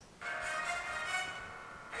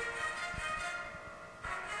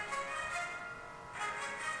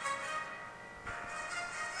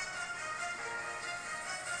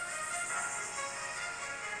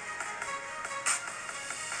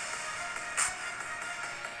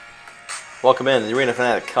Welcome in the Arena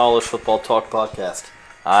Fanatic College Football Talk Podcast.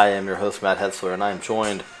 I am your host, Matt Hetzler, and I am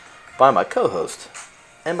joined by my co-host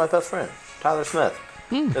and my best friend, Tyler Smith.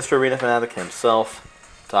 Mr. Arena Fanatic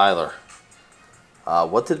himself, Tyler.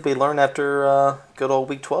 What did we learn after good old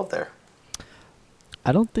Week 12 there?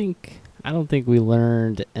 I don't think we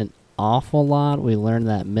learned an awful lot. We learned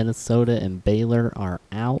that Minnesota and Baylor are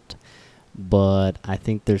out, but I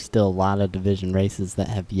think there's still a lot of division races that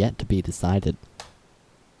have yet to be decided.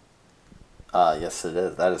 Yes, it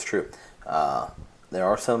is. That is true. There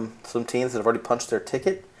are some teams that have already punched their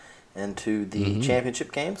ticket into the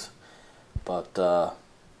championship games, but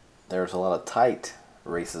there's a lot of tight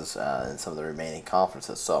races in some of the remaining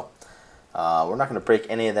conferences. So we're not going to break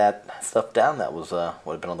any of that stuff down. That was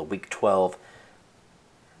would have been on the Week 12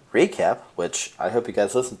 recap, which I hope you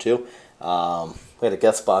guys listened to. We had a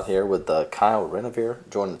guest spot here with Kyle Renovere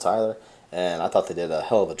joining Tyler, and I thought they did a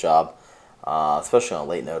hell of a job. Especially on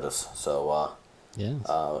late notice. So Yes.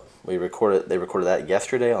 they recorded that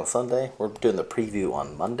yesterday on Sunday. We're doing the preview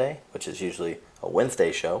on Monday, which is usually a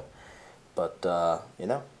Wednesday show. But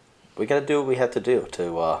we got to do what we have to do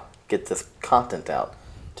to get this content out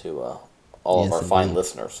to all of our fine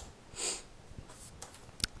listeners.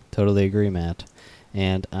 Totally agree, Matt.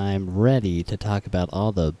 And I'm ready to talk about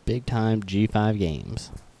all the big-time G5 games.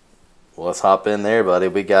 Well, let's hop in there, buddy.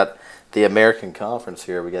 We got the American Conference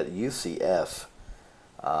here. We got UCF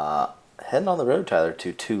heading on the road, Tyler,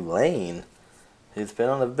 to Tulane, who's been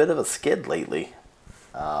on a bit of a skid lately.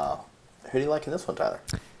 Who do you like in this one, Tyler?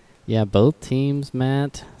 Yeah, both teams,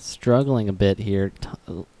 Matt, struggling a bit here.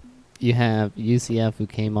 You have UCF, who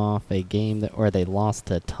came off a game where they lost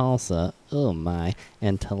to Tulsa. Oh my!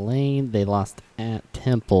 And Tulane, they lost at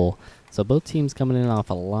Temple. So both teams coming in off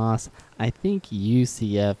a loss. I think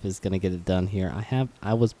UCF is going to get it done here.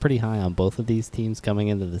 I was pretty high on both of these teams coming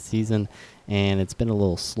into the season, and it's been a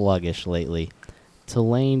little sluggish lately.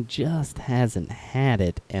 Tulane just hasn't had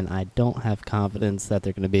it, and I don't have confidence that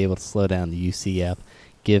they're going to be able to slow down the UCF.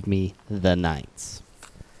 Give me the Knights.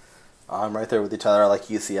 I'm right there with you, Tyler. I like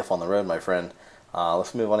UCF on the road, my friend.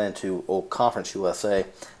 Let's move on into Old Conference USA.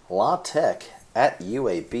 La Tech at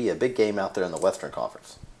UAB, a big game out there in the Western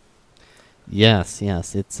Conference. Yes,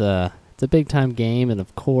 it's a big-time game, and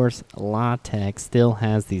of course, La Tech still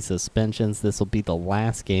has these suspensions. This will be the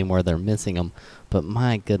last game where they're missing them, but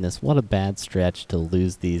my goodness, what a bad stretch to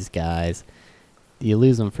lose these guys. You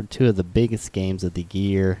lose them for two of the biggest games of the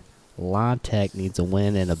year. La Tech needs a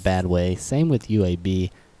win in a bad way. Same with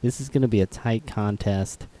UAB. This is going to be a tight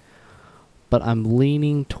contest, but I'm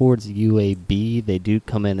leaning towards UAB. They do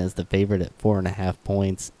come in as the favorite at 4.5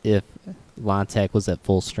 points. If La Tech was at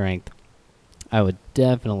full strength, I would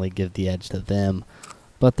definitely give the edge to them,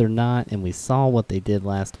 but they're not, and we saw what they did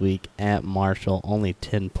last week at Marshall, only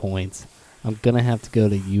 10 points. I'm going to have to go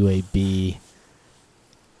to UAB.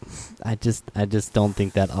 I just don't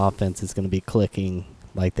think that offense is going to be clicking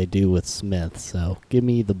like they do with Smith, so give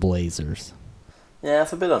me the Blazers. Yeah,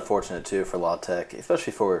 it's a bit unfortunate, too, for La Tech,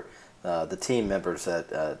 especially for the team members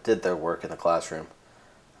that did their work in the classroom.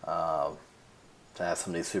 To have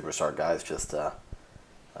some of these superstar guys just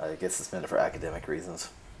get suspended for academic reasons.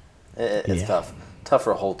 It's tough. Tough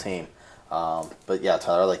for a whole team. But yeah,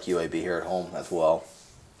 Tyler, I like UAB here at home as well.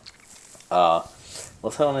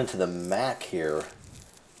 Let's head on into the MAC here.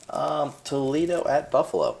 Toledo at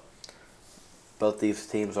Buffalo. Both these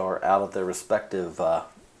teams are out of their respective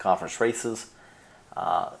conference races.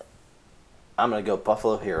 I'm going to go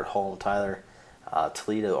Buffalo here at home, Tyler.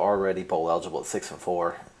 Toledo already bowl eligible at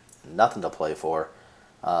 6-4. Nothing to play for.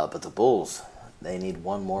 But the Bulls, they need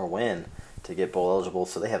one more win to get bowl eligible,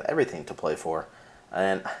 so they have everything to play for.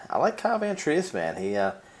 And I like Kyle Van Treese, man.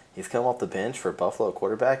 He's come off the bench for Buffalo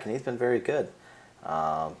quarterback, and he's been very good.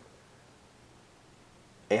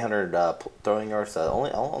 800 throwing yards,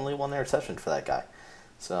 only one interception for that guy.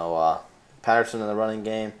 So Patterson in the running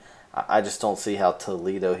game. I just don't see how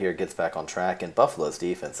Toledo here gets back on track, and Buffalo's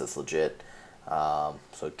defense is legit.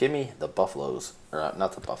 So give me the Buffaloes, or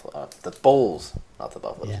not the Buffalo, the Bulls, not the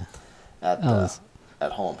Buffaloes. Yeah.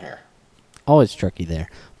 At home here. Always tricky there,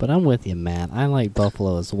 but I'm with you, Matt. I like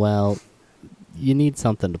Buffalo as well. You need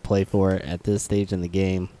something to play for at this stage in the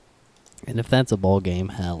game. And if that's a bowl game,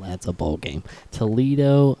 hell, that's a bowl game.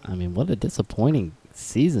 Toledo, I mean, what a disappointing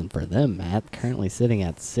season for them, Matt. Currently sitting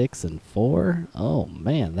at 6-4. Oh,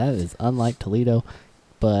 man, that is unlike Toledo.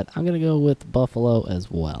 But I'm going to go with Buffalo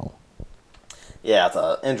as well. Yeah,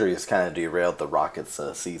 the injuries kind of derailed the Rockets'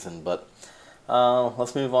 season. But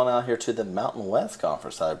let's move on out here to the Mountain West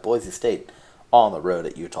Conference side. Boise State on the road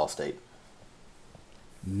at Utah State.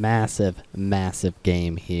 Massive, massive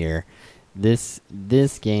game here. This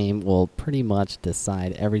game will pretty much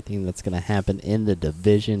decide everything that's going to happen in the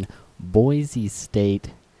division. Boise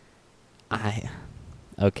State.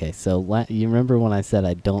 Okay, so you remember when I said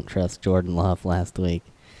I don't trust Jordan Love last week?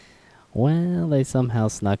 Well, they somehow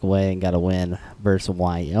snuck away and got a win versus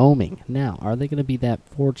Wyoming. Now, are they going to be that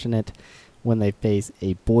fortunate when they face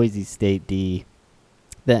a Boise State D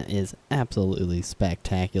that is absolutely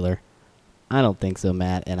spectacular? I don't think so,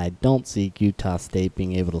 Matt, and I don't see Utah State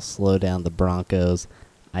being able to slow down the Broncos.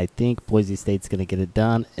 I think Boise State's going to get it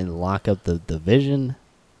done and lock up the division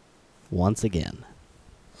once again.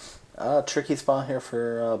 Tricky spot here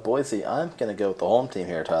for Boise. I'm going to go with the home team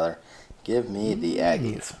here, Tyler. Give me the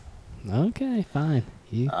Aggies. Okay, fine.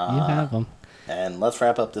 You have them. And let's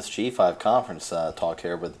wrap up this G5 conference talk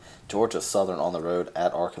here with Georgia Southern on the road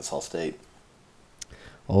at Arkansas State.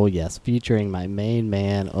 Oh, yes, featuring my main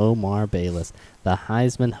man, Omar Bayless, the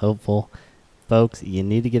Heisman hopeful. Folks, you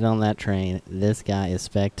need to get on that train. This guy is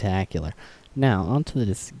spectacular. Now, onto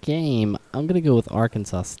this game, I'm going to go with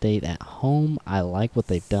Arkansas State at home. I like what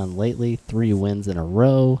they've done lately. 3 wins in a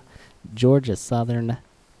row. Georgia Southern,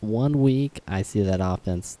 1 week, I see that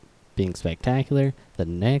offense being spectacular. The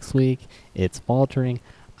next week, it's faltering.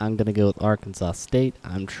 I'm going to go with Arkansas State.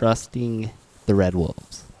 I'm trusting the Red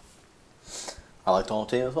Wolves. I like the home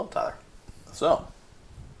team as well, Tyler. So,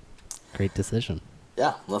 great decision.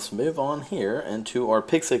 Yeah, let's move on here into our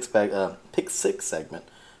Pick Six segment.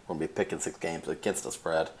 We're going to be picking 6 games against the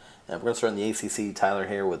spread. And we're going to start in the ACC, Tyler,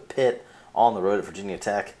 here with Pitt on the road at Virginia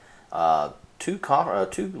Tech. Two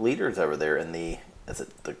leaders over there in is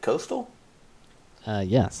it the Coastal?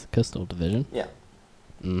 Yes, Coastal Division. Yeah.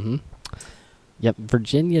 Mm-hmm. Yep,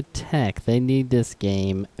 Virginia Tech, they need this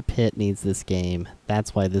game. Pitt needs this game.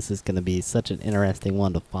 That's why this is going to be such an interesting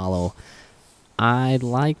one to follow. I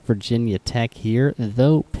like Virginia Tech here,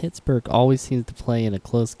 though Pittsburgh always seems to play in a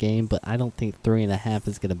close game, but I don't think 3.5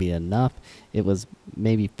 is going to be enough. It was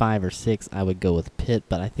maybe 5 or 6, I would go with Pitt,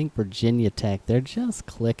 but I think Virginia Tech, they're just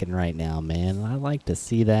clicking right now, man. And I like to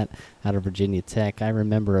see that out of Virginia Tech. I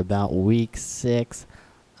remember about week 6,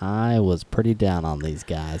 I was pretty down on these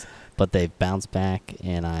guys, but they've bounced back,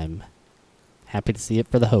 and I'm happy to see it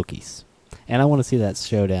for the Hokies. And I want to see that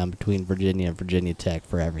showdown between Virginia and Virginia Tech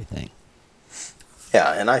for everything.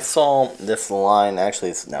 Yeah, and I saw this line,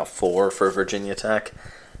 actually it's now 4 for Virginia Tech.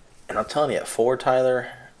 And I'm telling you, at 4, Tyler,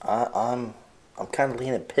 I'm kind of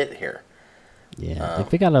leaning Pitt here. Yeah,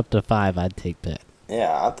 if it got up to 5, I'd take Pitt.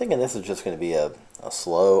 Yeah, I'm thinking this is just going to be a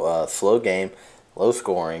slow game, low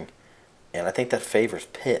scoring, and I think that favors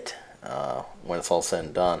Pitt when it's all said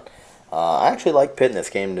and done. I actually like Pitt in this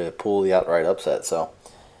game to pull the outright upset, so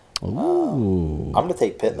I'm going to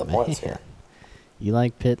take Pitt in the points here. You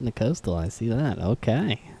like Pitt and the Coastal, I see that.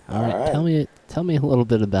 Okay. All right. Tell me a little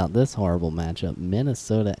bit about this horrible matchup,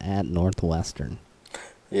 Minnesota at Northwestern.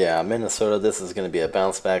 Yeah, Minnesota, this is going to be a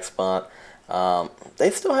bounce-back spot.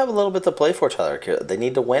 They still have a little bit to play for, Tyler. They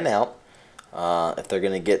need to win out if they're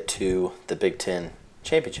going to get to the Big Ten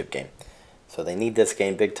championship game. So they need this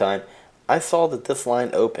game big time. I saw that this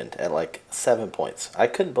line opened at like 7 points. I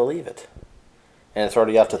couldn't believe it. And it's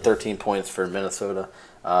already up to 13 points for Minnesota.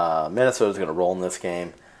 Minnesota's going to roll in this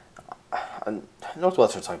game.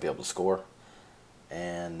 Northwestern's not going to be able to score.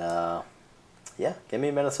 And, yeah, give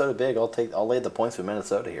me Minnesota big. I'll lay the points with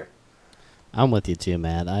Minnesota here. I'm with you too,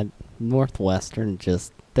 man. Northwestern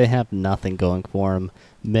they have nothing going for them.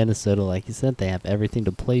 Minnesota, like you said, they have everything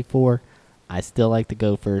to play for. I still like the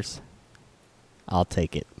Gophers. I'll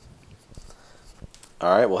take it.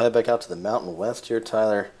 All right, we'll head back out to the Mountain West here,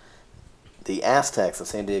 Tyler. The Aztecs of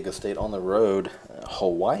San Diego State on the road.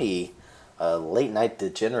 Hawaii, late night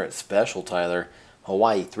degenerate special, Tyler.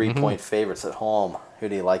 Hawaii, 3-point favorites at home. Who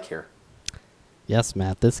do you like here? Yes,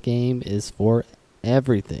 Matt, this game is for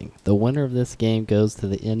everything. The winner of this game goes to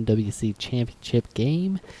the NWC Championship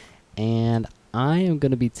game, and I am going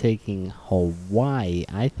to be taking Hawaii.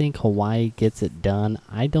 I think Hawaii gets it done.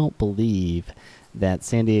 I don't believe that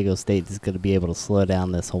San Diego State is going to be able to slow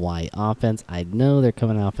down this Hawaii offense. I know they're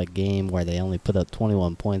coming off a game where they only put up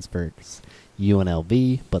 21 points versus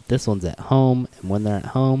UNLV, but this one's at home, and when they're at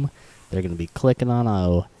home, they're going to be clicking on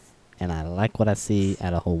O, and I like what I see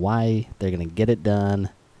out of Hawaii. They're going to get it done.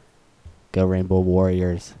 Go Rainbow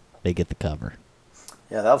Warriors. They get the cover.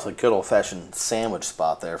 Yeah, that was a good old-fashioned sandwich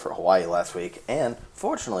spot there for Hawaii last week, and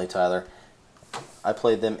fortunately, Tyler, I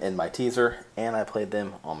played them in my teaser, and I played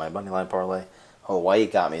them on my moneyline parlay. Hawaii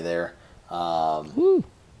got me there. I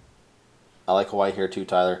like Hawaii here too,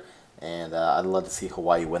 Tyler, and I'd love to see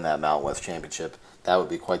Hawaii win that Mountain West Championship. That would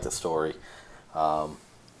be quite the story.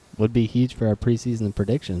 Would be huge for our preseason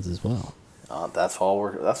predictions as well. That's all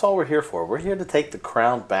we're here for. We're here to take the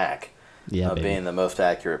crown back Yeah, baby. being the most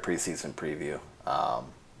accurate preseason preview.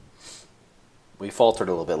 We faltered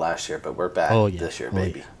a little bit last year, but we're back Oh, yeah. this year, Oh,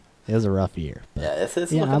 baby. yeah. It was a rough year. But Yeah, it's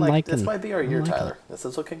yeah, looking I'm like liking, this might be our I'm year, liking Tyler. it. This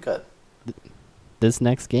is looking good. This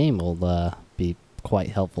next game will be quite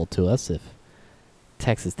helpful to us if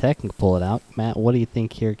Texas Tech can pull it out. Matt, what do you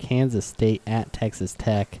think here? Kansas State at Texas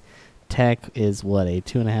Tech. Tech is what, a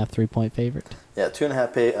 2.5, 3-point favorite? Yeah,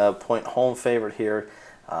 2.5 point home favorite here.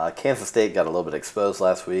 Kansas State got a little bit exposed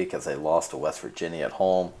last week as they lost to West Virginia at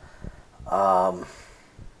home.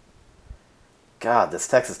 God, this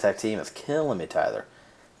Texas Tech team is killing me, Tyler.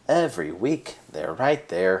 Every week, they're right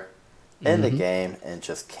there in the game and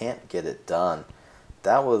just can't get it done.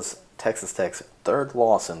 That was Texas Tech's third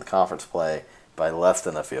loss in the conference play by less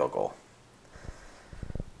than a field goal.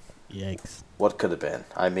 Yikes. What could have been?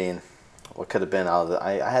 I mean, what could have been out of the...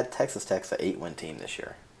 I had Texas Tech's an 8-win team this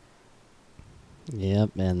year.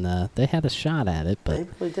 Yep, and they had a shot at it, but... They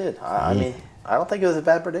really did. I mean, I don't think it was a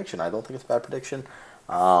bad prediction.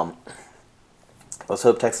 Let's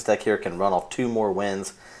hope Texas Tech here can run off 2 more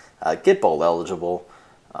wins, get bowl eligible.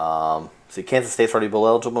 See, Kansas State's already bowl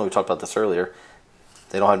eligible. We talked about this earlier.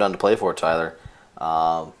 They don't have nothing to play for, Tyler.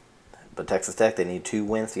 But Texas Tech, they need 2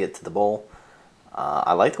 wins to get to the bowl.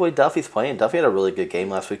 I like the way Duffy's playing. Duffy had a really good game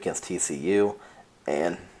last week against TCU.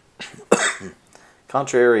 And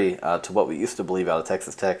contrary to what we used to believe out of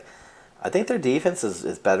Texas Tech, I think their defense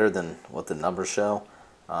is better than what the numbers show.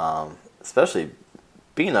 Especially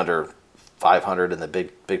being under 500 in the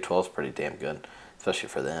Big 12 is pretty damn good, especially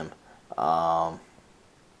for them.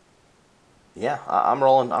 Yeah, I'm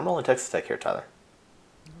rolling Texas Tech here, Tyler.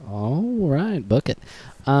 All right, book it.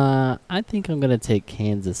 I think I'm going to take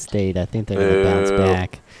Kansas State. I think they're going to bounce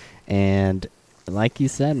back. And like you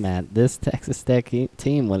said, Matt, this Texas Tech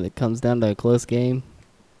team, when it comes down to a close game,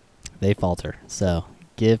 they falter. So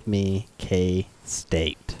give me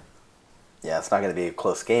K-State. Yeah, it's not going to be a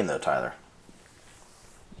close game, though, Tyler.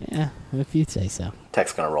 Yeah, if you say so.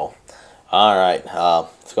 Tech's going to roll. All right,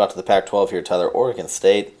 let's go out to the Pac-12 here, Tyler. Oregon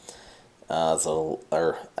State.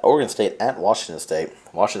 Oregon State at Washington State.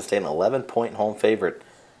 Washington State, an 11-point home favorite.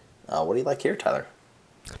 What do you like here, Tyler?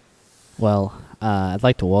 Well, I'd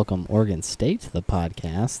like to welcome Oregon State to the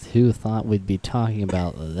podcast. Who thought we'd be talking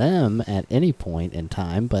about them at any point in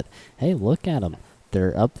time? But, hey, look at them.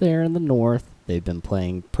 They're up there in the north. They've been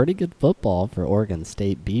playing pretty good football for Oregon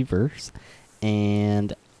State Beavers.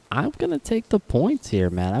 And I'm going to take the points here,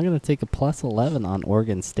 Matt. I'm going to take a plus 11 on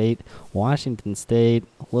Oregon State. Washington State,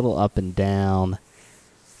 a little up and down.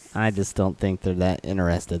 I just don't think they're that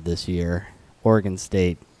interested this year. Oregon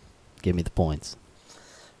State, give me the points.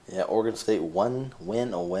 Yeah, Oregon State 1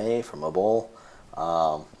 win away from a bowl.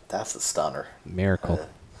 That's a stunner. Miracle.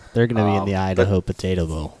 They're going to be in the Idaho Potato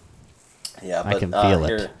Bowl. Yeah, I can feel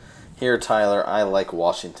it. Here, Tyler, I like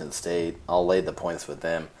Washington State. I'll lay the points with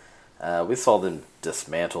them. We saw them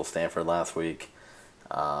dismantle Stanford last week.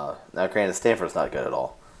 Now, granted, Stanford's not good at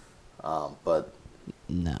all. But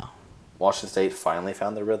no. Washington State finally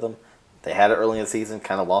found their rhythm. They had it early in the season,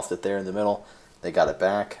 kind of lost it there in the middle. They got it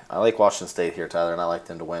back. I like Washington State here, Tyler, and I like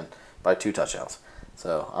them to win by 2 touchdowns.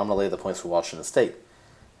 So I'm going to lay the points for Washington State.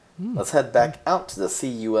 Let's head back out to the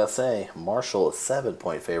CUSA. Marshall is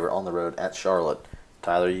 7-point favorite on the road at Charlotte.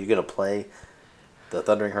 Tyler, are you going to play the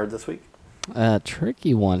Thundering Herd this week?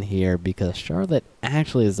 Tricky one here because Charlotte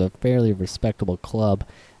actually is a fairly respectable club.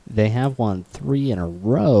 They have won 3 in a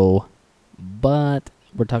row, but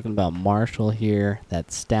we're talking about Marshall here,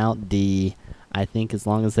 that stout D. I think as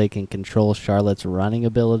long as they can control Charlotte's running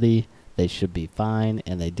ability, they should be fine,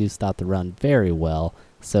 and they do stop the run very well.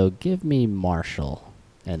 So give me Marshall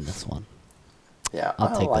in this one. Yeah,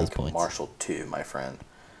 I'll take like those points. Marshall too, my friend.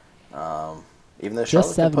 Even though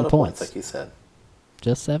Just Charlotte can 7 put up points, like you said.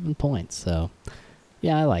 Just 7 points. So,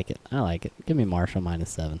 yeah, I like it. Give me Marshall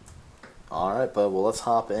 -7. All right, bud. Well, let's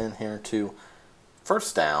hop in here to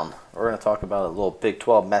first down. We're going to talk about a little Big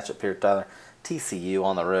 12 matchup here, Tyler. TCU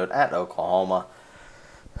on the road at Oklahoma.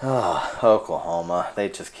 Oklahoma. They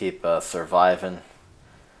just keep surviving.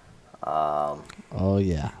 Oh,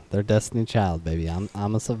 yeah. They're Destiny Child, baby.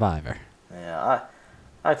 I'm a survivor. Yeah,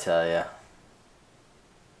 I tell you,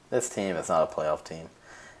 this team is not a playoff team.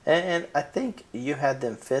 And I think you had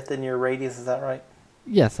them 5th in your ratings, is that right?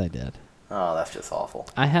 Yes, I did. Oh, that's just awful.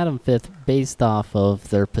 I had them 5th based off of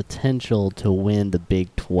their potential to win the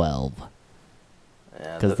Big 12.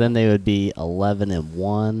 Because then they would be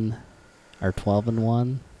 11-1 or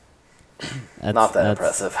 12-1. Not that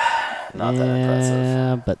impressive. Not that impressive.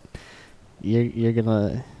 Yeah, but you're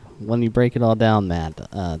gonna, when you break it all down, Matt,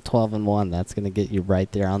 12-1. That's gonna get you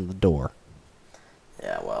right there on the door.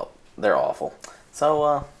 Yeah, well, they're awful.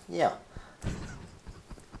 So yeah.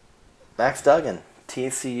 Max Duggan,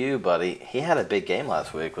 TCU, buddy. He had a big game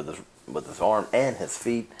last week with his arm and his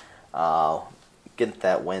feet. Getting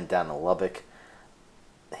that win down in Lubbock.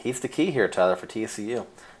 He's the key here, Tyler, for TCU.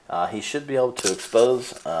 He should be able to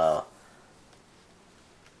expose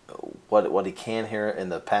what he can here in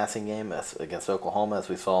the passing game against Oklahoma, as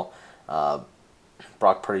we saw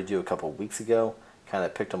Brock Purdy do a couple of weeks ago. Kind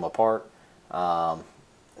of picked him apart.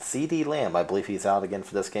 C.D. Lamb, I believe he's out again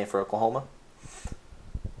for this game for Oklahoma.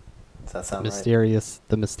 Does that sound right?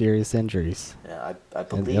 The mysterious injuries. Yeah, I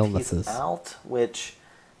believe he's out, which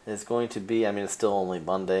is going to be, I mean, it's still only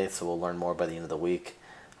Monday, so we'll learn more by the end of the week.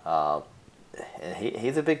 And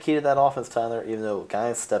he's a big key to that offense, Tyler, even though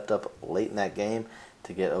guys stepped up late in that game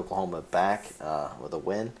to get Oklahoma back with a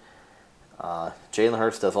win. Jalen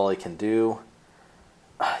Hurts does all he can do.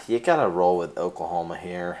 You got to roll with Oklahoma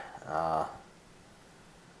here. I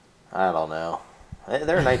don't know.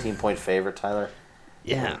 They're a 19-point favorite, Tyler.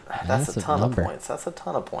 Yeah, that's a ton of points. That's a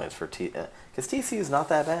ton of points for because TCU is not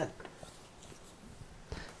that bad.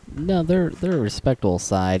 No, they're a respectable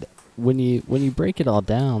side. When you break it all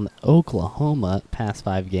down, Oklahoma past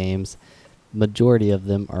 5 games, majority of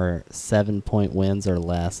them are 7-point wins or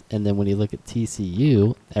less. And then when you look at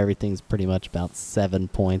TCU, everything's pretty much about 7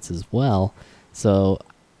 points as well. So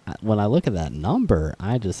when I look at that number,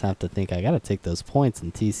 I just have to think I got to take those points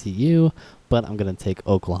in TCU, but I'm going to take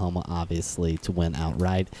Oklahoma, obviously, to win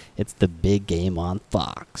outright. It's the big game on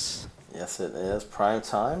Fox. Yes, it is. Prime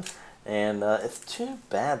time. And it's too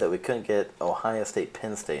bad that we couldn't get Ohio State,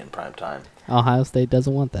 Penn State in prime time. Ohio State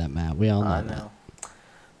doesn't want that, Matt. We all know that.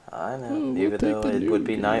 I know. Even though it would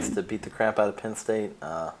be nice to beat the crap out of Penn State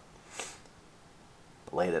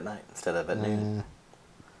late at night instead of at noon.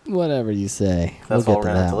 Whatever you say. That's all we're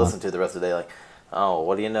going to have to listen to the rest of the day. Like, oh,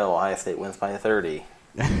 what do you know? Ohio State wins by 30.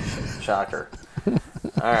 Shocker.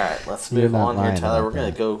 All right, let's move on here, Tyler. We're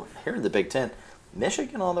going to go here in the Big Ten.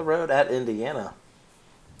 Michigan on the road at Indiana.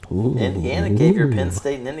 Ooh. Indiana gave your Penn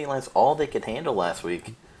State and Indy Lions all they could handle last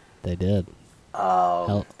week. They did.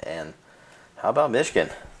 And how about Michigan?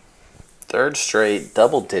 Third straight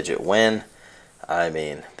double-digit win. I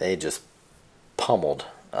mean, they just pummeled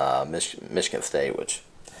Michigan State, which,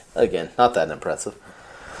 again, not that impressive.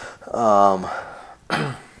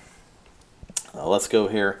 Let's go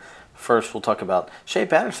here. First, we'll talk about Shea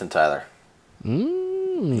Patterson, Tyler.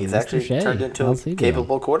 He's actually turned into a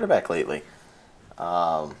capable quarterback lately.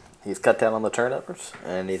 He's cut down on the turnovers,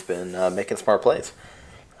 and he's been making smart plays.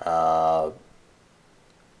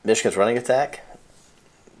 Michigan's running attack,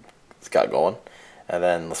 it's got going. And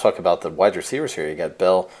then let's talk about the wide receivers here. You got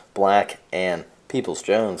Bell, Black, and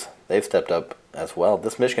Peoples-Jones. They've stepped up as well.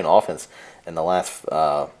 This Michigan offense in the last,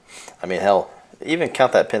 even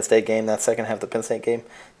count that Penn State game, that second half of the Penn State game,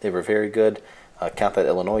 they were very good. Count that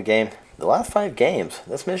Illinois game. The last 5 games,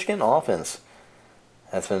 this Michigan offense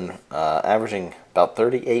has been averaging about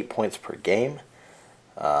 38 points per game.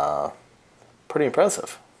 Pretty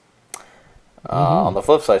impressive. On the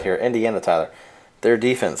flip side here, Indiana, Tyler, their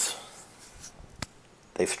defense,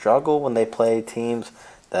 they struggle when they play teams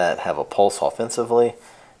that have a pulse offensively.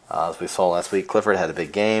 As we saw last week, Clifford had a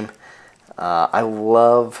big game. I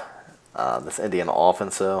love this Indiana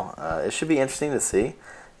offense, though. It should be interesting to see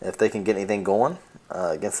if they can get anything going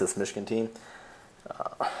against this Michigan team.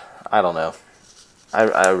 I don't know.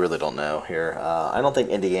 I really don't know here. I don't think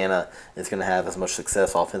Indiana is going to have as much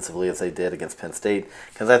success offensively as they did against Penn State,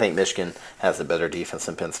 because I think Michigan has a better defense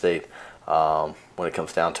than Penn State when it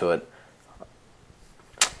comes down to it.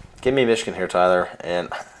 Give me Michigan here, Tyler. And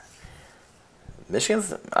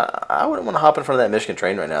Michigan's, I wouldn't want to hop in front of that Michigan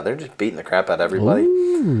train right now. They're just beating the crap out of everybody.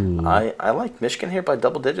 I like Michigan here by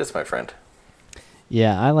double digits, my friend.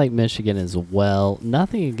 Yeah, I like Michigan as well.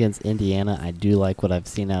 Nothing against Indiana. I do like what I've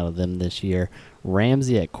seen out of them this year.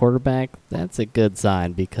 Ramsey at quarterback, that's a good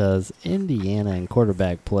sign, because Indiana in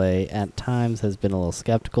quarterback play at times has been a little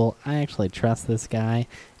skeptical. I actually trust this guy,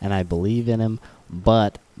 and I believe in him,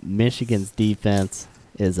 but Michigan's defense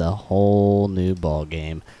is a whole new ball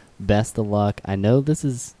game. Best of luck. I know this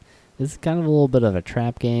is kind of a little bit of a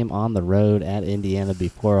trap game on the road at Indiana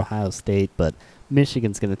before Ohio State, but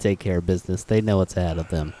Michigan's going to take care of business. They know what's ahead of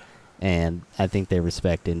them, and I think they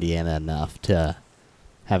respect Indiana enough to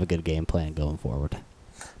have a good game plan going forward.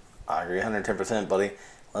 I agree 110%, buddy.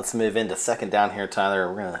 Let's move into second down here, Tyler.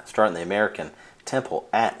 We're going to start in the American. Temple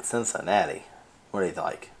at Cincinnati. What do you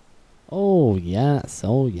like? Oh, yes.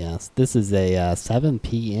 This is a 7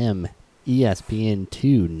 p.m.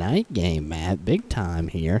 ESPN2 night game, Matt. Big time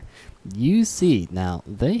here. UC, now,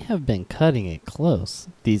 they have been cutting it close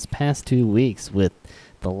these past 2 weeks with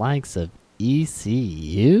the likes of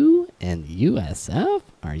ECU and USF.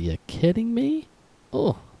 Are you kidding me?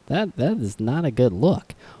 Oh, That is not a good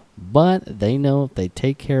look. But they know if they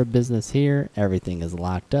take care of business here, everything is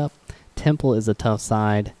locked up. Temple is a tough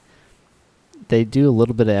side. They do a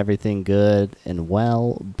little bit of everything good and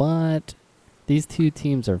well, but these two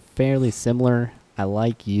teams are fairly similar. I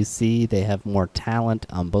like UC. They have more talent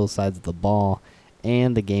on both sides of the ball,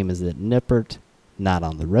 and the game is at Nippert, not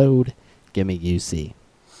on the road. Give me UC.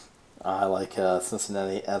 I like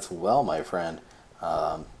Cincinnati as well, my friend.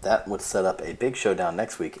 That would set up a big showdown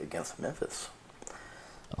next week against Memphis.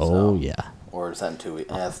 Oh, yeah. Or is that in 2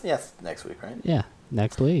 weeks? Yes, next week, right? Yeah,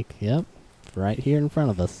 next week. Yep. Right here in front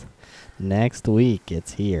of us. Next week,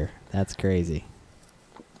 it's here. That's crazy.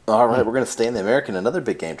 All right, we're going to stay in the American. Another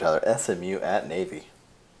big game, Tyler. SMU at Navy.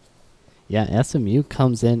 Yeah, SMU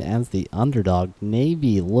comes in as the underdog.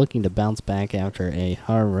 Navy looking to bounce back after a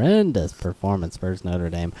horrendous performance versus Notre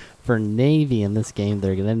Dame. For Navy in this game,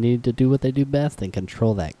 they're going to need to do what they do best and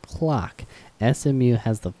control that clock. SMU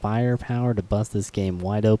has the firepower to bust this game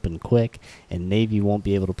wide open quick, and Navy won't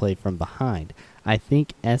be able to play from behind. I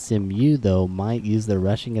think SMU, though, might use their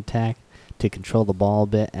rushing attack to control the ball a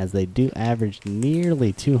bit, as they do average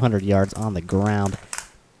nearly 200 yards on the ground.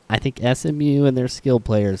 I think SMU and their skill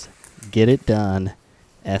players get it done.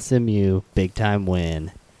 SMU, big-time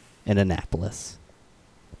win in Annapolis.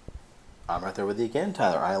 I'm right there with you again,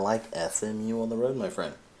 Tyler. I like SMU on the road, my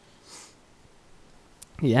friend.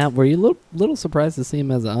 Yeah, were you a little surprised to see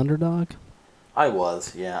him as an underdog? I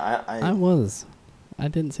was, yeah. I was. I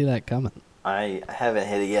didn't see that coming. I haven't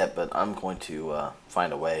hit it yet, but I'm going to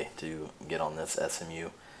find a way to get on this SMU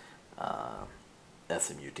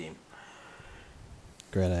team.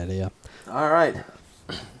 Great idea. All right.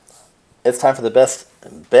 It's time for the best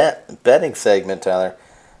betting segment, Tyler.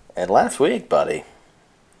 And last week, buddy,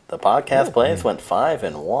 the podcast plays went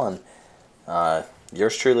 5-1.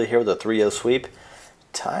 Yours truly here with a 3-0 sweep.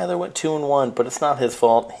 Tyler went 2-1, but it's not his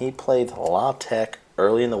fault. He played La Tech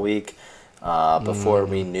early in the week before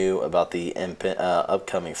we knew about the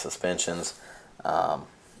upcoming suspensions.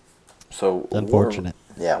 So unfortunate.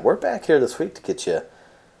 We're back here this week to get you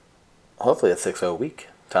hopefully a 6-0 week.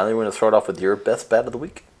 Tyler, we're going to start off with your best bet of the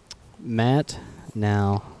week. Matt,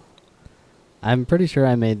 now, I'm pretty sure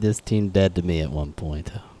I made this team dead to me at one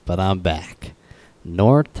point, but I'm back.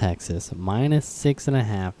 North Texas,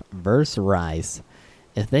 -6.5 versus Rice.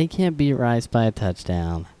 If they can't beat Rice by a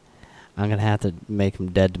touchdown, I'm going to have to make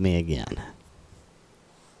them dead to me again.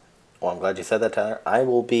 Well, I'm glad you said that, Tyler.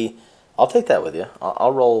 I'll take that with you.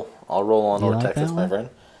 I'll roll on North Texas, my friend.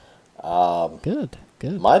 Good.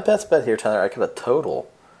 My best bet here, Tyler, I got a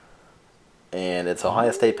total, and it's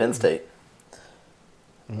Ohio State, Penn State.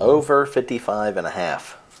 Over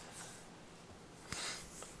 55.5.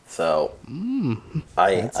 So,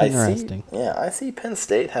 that's interesting. I see Penn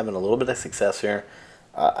State having a little bit of success here.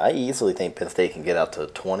 I easily think Penn State can get out to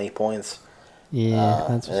 20 points. Yeah,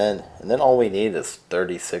 and then all we need is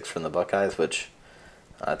 36 from the Buckeyes, which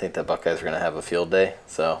I think the Buckeyes are going to have a field day.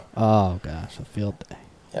 So, oh gosh, a field day.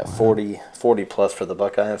 Yeah, wow. 40 plus for the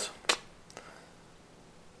Buckeyes.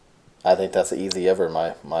 I think that's an easy over in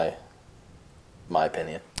my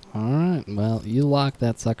opinion. All right, well, you lock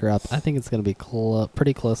that sucker up. I think it's going to be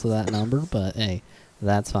pretty close to that number, but hey,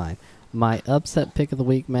 that's fine. My upset pick of the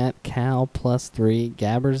week, Matt, Cal +3.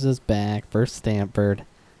 Gabbers is back versus Stanford.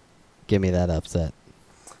 Give me that upset.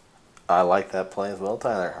 I like that play as well,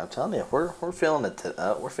 Tyler. I'm telling you, we're feeling it.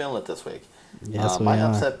 We're feeling it this week. Yes, we my are.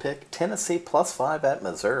 upset pick: Tennessee +5 at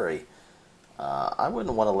Missouri. I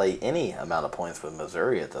wouldn't want to lay any amount of points with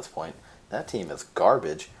Missouri at this point. That team is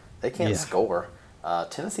garbage. They can't score.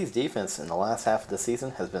 Tennessee's defense in the last half of the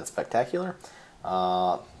season has been spectacular.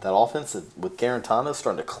 That offense with Garantano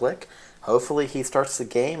starting to click. Hopefully he starts the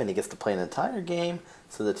game and he gets to play an entire game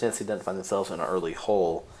so that Tennessee doesn't find themselves in an early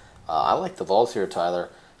hole. I like the Vols here, Tyler,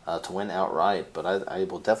 to win outright, but I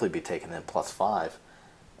will definitely be taking them +5.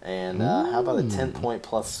 And how about a 10-point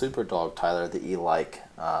plus super dog, Tyler, that you like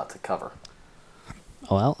to cover?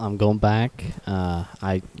 Well, I'm going back.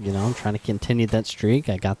 I'm trying to continue that streak.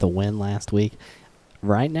 I got the win last week.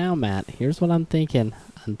 Right now, Matt, here's what I'm thinking.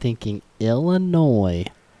 I'm thinking Illinois,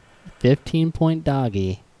 15-point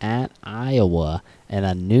doggy at Iowa in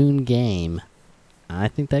a noon game. I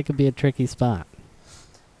think that could be a tricky spot.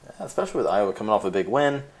 Especially with Iowa coming off a big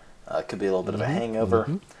win. Could be a little bit of a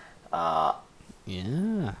hangover.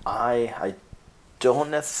 Yeah. I don't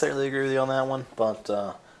necessarily agree with you on that one,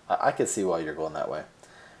 but I can see why you're going that way.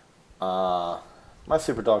 My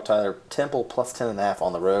super dog, Tyler, Temple +10.5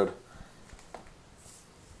 on the road.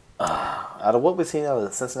 Out of what we've seen out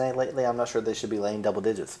of Cincinnati lately, I'm not sure they should be laying double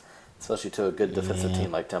digits, especially to a good defensive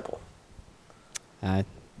team like Temple.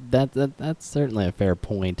 That's certainly a fair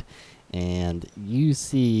point. And you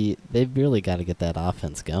see, they've really got to get that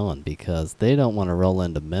offense going because they don't want to roll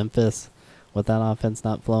into Memphis with that offense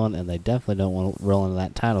not flowing, and they definitely don't want to roll into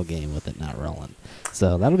that title game with it not rolling.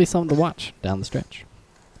 So that'll be something to watch down the stretch.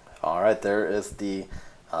 All right, there is the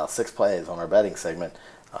 6 plays on our betting segment.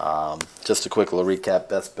 Just a quick little recap.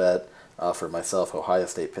 Best bet for myself, Ohio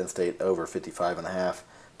State, Penn State over 55.5.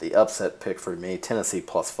 The upset pick for me, Tennessee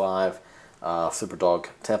 +5. Superdog,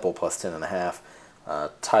 Temple +10.5.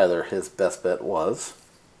 Tyler, his best bet was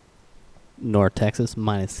North Texas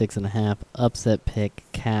 -6.5. Upset pick,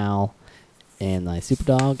 Cal. And my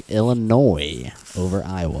Superdog, Illinois over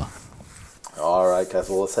Iowa. All right, guys.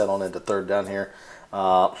 Well, let's head on into third down here.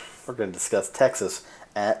 We're going to discuss Texas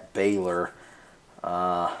at Baylor.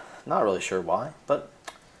 Not really sure why, but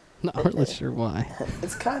Not really sure why.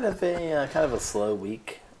 it's kind of a slow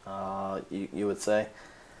week. You would say.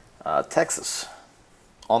 Texas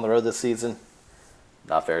on the road this season,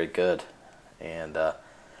 not very good, and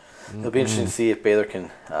it'll be interesting to see if Baylor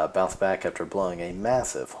can bounce back after blowing a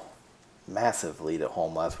massive lead at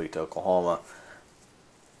home last week to Oklahoma.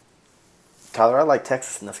 Tyler, I like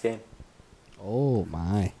Texas in this game. Oh,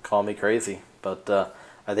 my. Call me crazy, but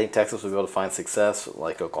I think Texas will be able to find success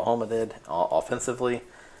like Oklahoma did offensively.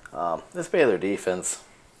 This Baylor defense,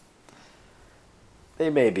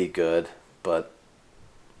 they may be good, but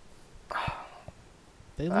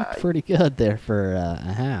They looked pretty good there for a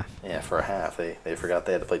half. Yeah, for a half. They forgot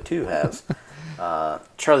they had to play 2 halves.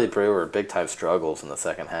 Charlie Brewer, big-time struggles in the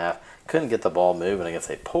second half. Couldn't get the ball moving against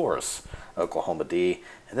a porous Oklahoma D.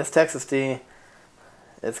 And this Texas D,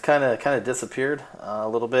 it's kind of disappeared a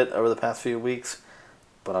little bit over the past few weeks.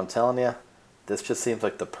 But I'm telling you, this just seems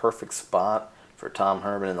like the perfect spot for Tom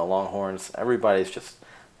Herman and the Longhorns. Everybody's just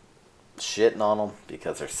shitting on them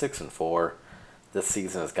because they're 6-4. This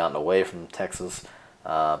season has gotten away from Texas.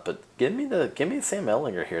 But give me Sam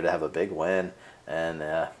Ehlinger here to have a big win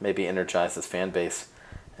and maybe energize his fan base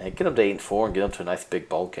and get them to 8-4 and get them to a nice big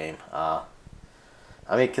bowl game.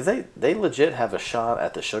 Because they legit have a shot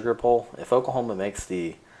at the Sugar Bowl. If Oklahoma makes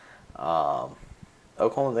the college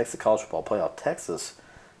football playoff, Texas,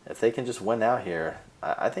 if they can just win out here,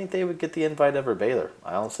 I think they would get the invite over Baylor.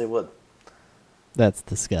 I honestly would. That's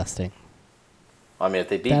disgusting. I mean, if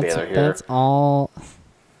they beat Baylor here, that's all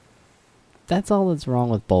that's wrong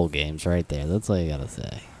with bowl games right there. That's all you gotta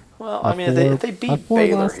say. Well, if they beat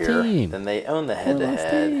Baylor here, then they own the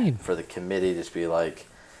head-to-head for the committee to just be like,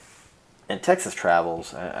 and Texas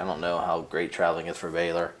travels. I don't know how great traveling is for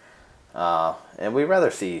Baylor. And I'd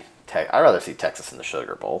rather see Texas in the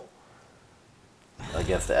Sugar Bowl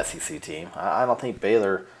against the SEC team. I don't think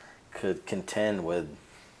Baylor could contend with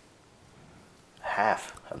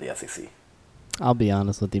half of the SEC. I'll be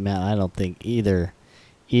honest with you, Matt. I don't think either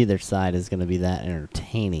side is going to be that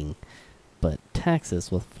entertaining. But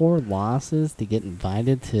Texas, with 4 losses to get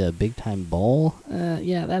invited to a big-time bowl,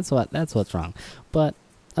 yeah, that's what's wrong. But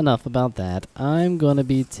enough about that. I'm going to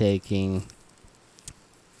be taking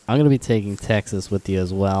Texas with you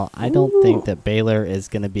as well. I don't think that Baylor is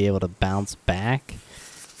going to be able to bounce back.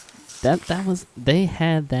 They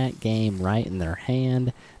had that game right in their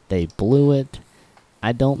hand. They blew it.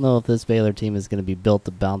 I don't know if this Baylor team is going to be built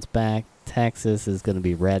to bounce back. Texas is going to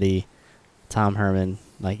be ready. Tom Herman,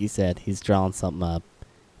 like you said, he's drawing something up.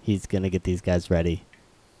 He's going to get these guys ready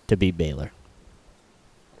to beat Baylor.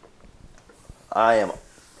 I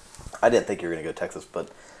didn't think you were going to go Texas, but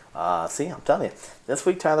see, I'm telling you, this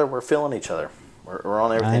week, Tyler, we're feeling each other. We're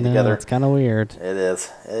on everything together. It's kind of weird. It is.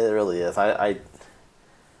 It really is. I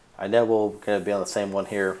know we're going to be on the same one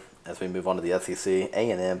here as we move on to the SEC.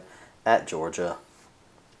 A&M at Georgia.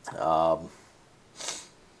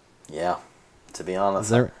 Yeah, to be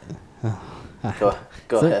honest. Go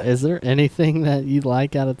ahead. Is there anything that you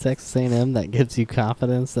like out of Texas A&M that gives you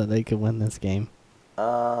confidence that they could win this game?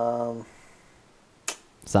 So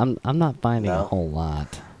I'm not finding a whole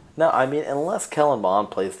lot. No, I mean, unless Kellen Mond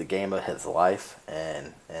plays the game of his life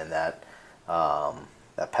and that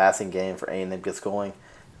passing game for A&M gets going,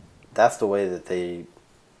 that's the way that they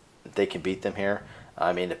can beat them here.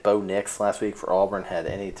 I mean, if Bo Nix last week for Auburn had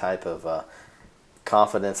any type of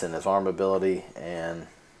confidence in his arm ability, and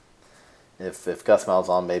if Gus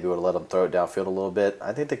Malzahn maybe would have let him throw it downfield a little bit,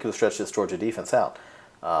 I think they could have stretched this Georgia defense out.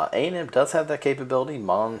 A&M does have that capability.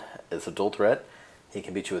 Mond is a dual threat. He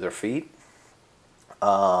can beat you with their feet.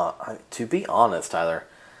 To be honest, Tyler,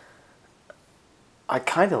 I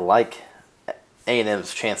kind of like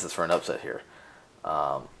A&M's chances for an upset here.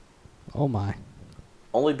 Oh my.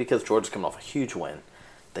 Only because Georgia's coming off a huge win.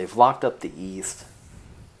 They've locked up the East.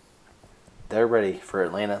 They're ready for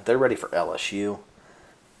Atlanta. They're ready for LSU.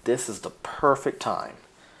 This is the perfect time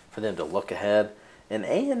for them to look ahead And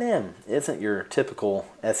A&M isn't your typical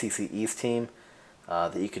SEC East team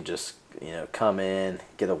that you can just come in,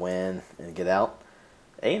 get a win, and get out.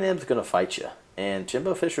 A&M's going to fight you. And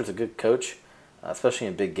Jimbo Fisher's a good coach, especially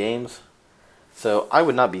in big games. So I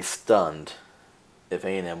would not be stunned if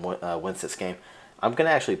A&M wins this game. I'm going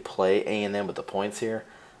to actually play A&M with the points here.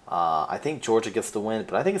 I think Georgia gets the win,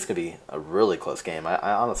 but I think it's going to be a really close game. I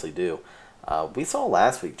honestly do. We saw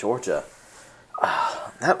last week Georgia,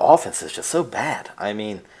 that offense is just so bad. I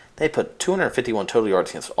mean, they put 251 total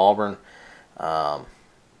yards against Auburn.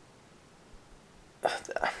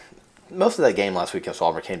 Most of that game last week against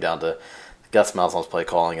Auburn came down to Gus Malzahn's play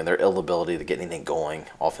calling and their inability to get anything going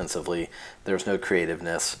offensively. There was no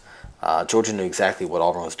creativeness. Georgia knew exactly what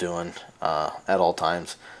Auburn was doing at all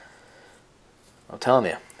times. I'm telling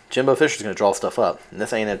you, Jimbo Fisher's going to draw stuff up, and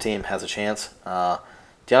this A&M team has a chance.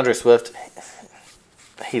 DeAndre Swift,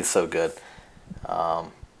 he's so good.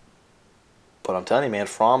 But I'm telling you, man,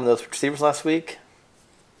 from those receivers last week,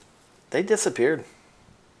 they disappeared.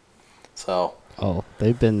 So. Oh,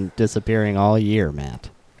 they've been disappearing all year, Matt.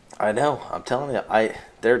 I know. I'm telling you,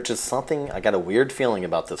 there's just something. I got a weird feeling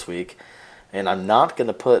about this week, and I'm not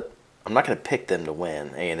gonna pick them to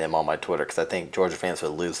win A&M on my Twitter because I think Georgia fans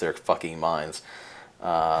would lose their fucking minds.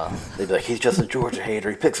 They'd be like, he's just a Georgia hater.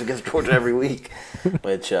 He picks against Georgia every week,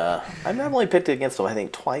 which I've only picked against them, I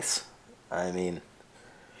think, twice. I mean,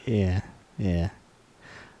 yeah.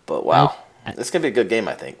 But wow, it's gonna be a good game,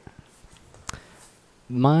 I think.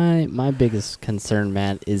 My biggest concern,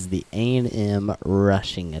 Matt, is the A&M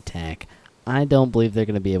rushing attack. I don't believe they're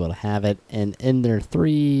going to be able to have it. And in their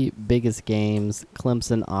three biggest games,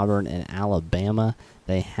 Clemson, Auburn, and Alabama,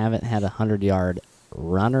 they haven't had a 100-yard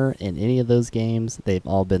runner in any of those games. They've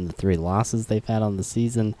all been the 3 losses they've had on the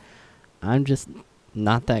season. I'm just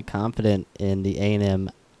not that confident in the A&M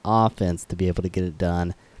offense to be able to get it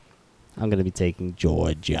done. I'm going to be taking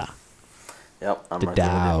Georgia. Yep, I'm the right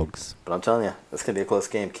Dogs. But I'm telling you, it's going to be a close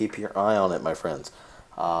game. Keep your eye on it, my friends.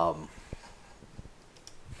 And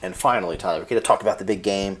finally, Tyler, we get to talk about the big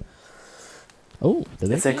game. Oh,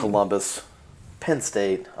 it's in Columbus. Penn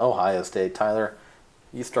State, Ohio State. Tyler,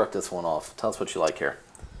 you start this one off. Tell us what you like here.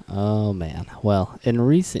 Oh, man. Well, in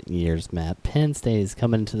recent years, Matt, Penn State has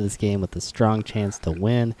come into this game with a strong chance to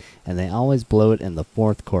win, and they always blow it in the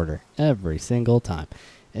fourth quarter, every single time.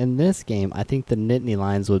 In this game, I think the Nittany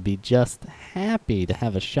Lions would be just happy to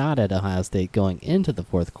have a shot at Ohio State going into the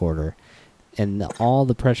fourth quarter, and all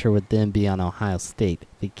the pressure would then be on Ohio State.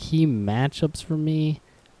 The key matchups for me,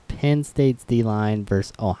 Penn State's D-line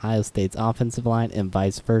versus Ohio State's offensive line and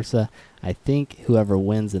vice versa. I think whoever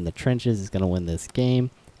wins in the trenches is going to win this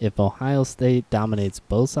game. If Ohio State dominates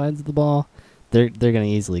both sides of the ball, they're going to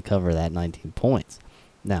easily cover that 19 points.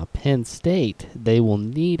 Now, Penn State, they will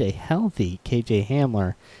need a healthy KJ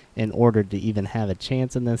Hamler in order to even have a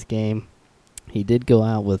chance in this game. He did go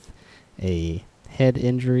out with a head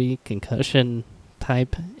injury, concussion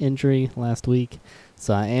type injury last week,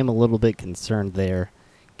 so I am a little bit concerned there.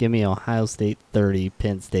 Give me Ohio State 30,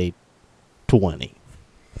 Penn State 20.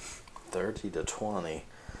 30-20.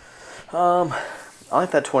 I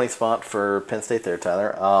like that 20 spot for Penn State there,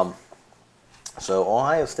 Tyler. So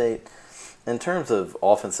Ohio State, in terms of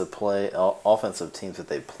offensive teams that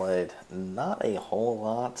they've played, not a whole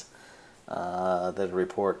lot that to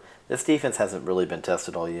report. This defense hasn't really been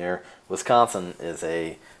tested all year. Wisconsin is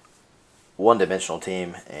a one-dimensional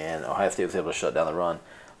team, and Ohio State was able to shut down the run.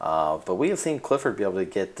 But we have seen Clifford be able to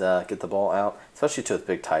get the ball out, especially to his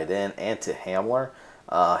big tight end and to Hamler.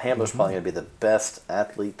 Hamler's probably going to be the best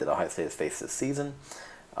athlete that Ohio State has faced this season.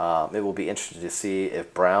 It will be interesting to see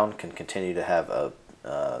if Brown can continue to have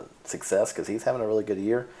success, because he's having a really good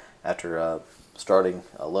year after starting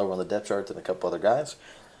lower on the depth chart than a couple other guys.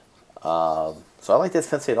 So I like this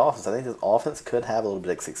Penn State offense. I think this offense could have a little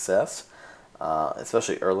bit of success,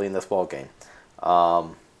 especially early in this ball game.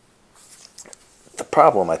 The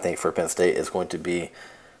problem, I think, for Penn State is going to be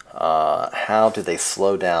how do they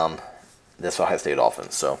slow down this Ohio State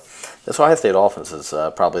offense. So this Ohio State offense is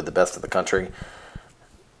probably the best in the country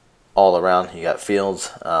all around. You got Fields,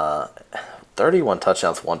 31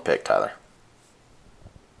 touchdowns, 1 pick, Tyler.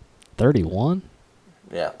 31?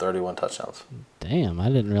 Yeah, 31 touchdowns. Damn, I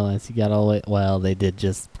didn't realize he got all the way. Well, they did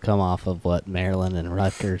just come off of Maryland and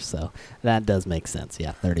Rutgers, so that does make sense.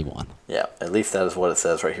 Yeah, 31. Yeah, at least that is what it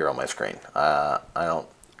says right here on my screen. I don't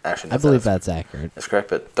actually know. I believe that's accurate. That's correct,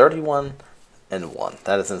 but 31-1.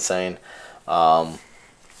 That is insane.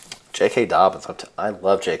 J.K. Dobbins. I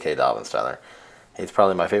love J.K. Dobbins, Tyler. He's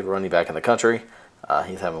probably my favorite running back in the country.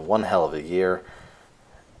 He's having one hell of a year.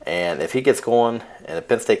 And if he gets going, and if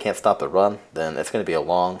Penn State can't stop the run, then it's going to be a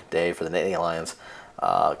long day for the Nittany Lions.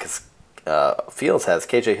 Because Fields has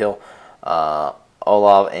KJ Hill,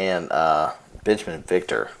 Olav, and Benjamin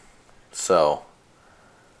Victor. So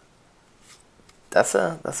that's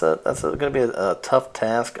going to be a tough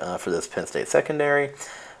task for this Penn State secondary.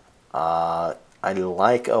 I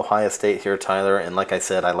like Ohio State here, Tyler, and like I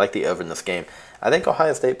said, I like the over in this game. I think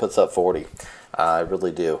Ohio State puts up 40. I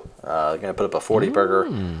really do. They're going to put up a 40 burger.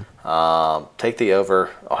 Take the over.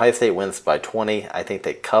 Ohio State wins by 20. I think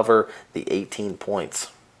they cover the 18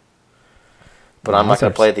 points. But I'm not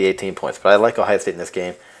going to play the 18 points. But I like Ohio State in this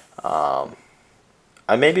game.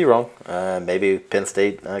 I may be wrong. Maybe Penn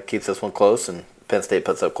State keeps this one close, and Penn State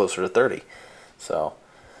puts up closer to 30. So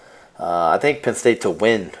I think Penn State to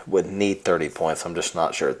win would need 30 points. I'm just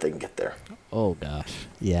not sure if they can get there. Oh gosh,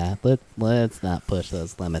 yeah. Let's not push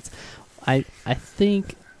those limits. I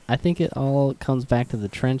think it all comes back to the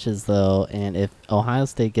trenches though, and if Ohio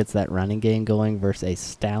State gets that running game going versus a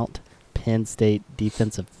stout Penn State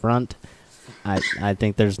defensive front, I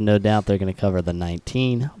think there's no doubt they're going to cover the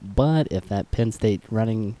 19. But if that Penn State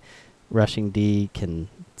rushing D can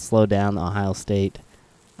slow down Ohio State,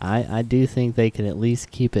 I do think they can at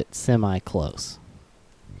least keep it semi-close.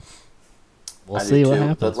 We'll see what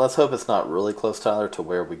happens. But let's hope it's not really close, Tyler, to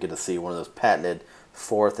where we get to see one of those patented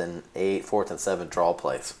 4th and 7 draw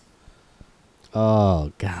plays.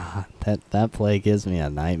 Oh God, that play gives me a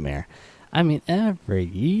nightmare. I mean, every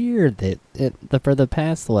year for the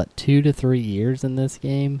past 2 to 3 years in this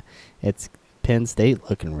game, it's Penn State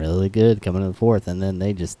looking really good coming in the 4th, and then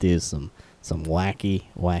they just do some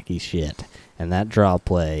wacky shit. And that draw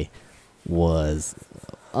play was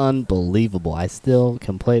unbelievable. I still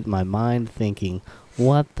can play it in my mind thinking,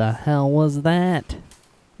 what the hell was that?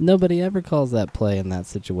 Nobody ever calls that play in that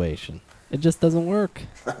situation. It just doesn't work.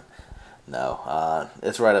 No,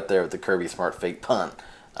 it's right up there with the Kirby Smart fake punt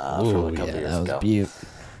from a couple years ago.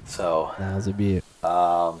 That was a beaut.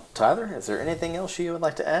 Tyler, is there anything else you would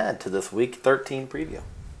like to add to this Week 13 preview?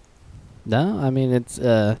 No, I mean, it's,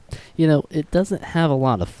 it doesn't have a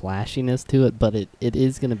lot of flashiness to it, but it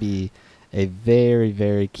is going to be a very,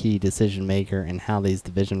 very key decision maker in how these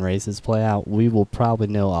division races play out. We will probably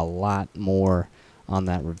know a lot more on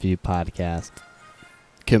that review podcast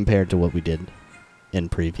compared to what we did in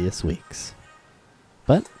previous weeks.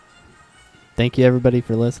 But thank you, everybody,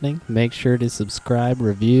 for listening. Make sure to subscribe,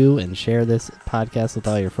 review, and share this podcast with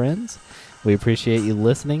all your friends. We appreciate you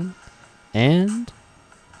listening, and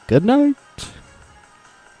good night.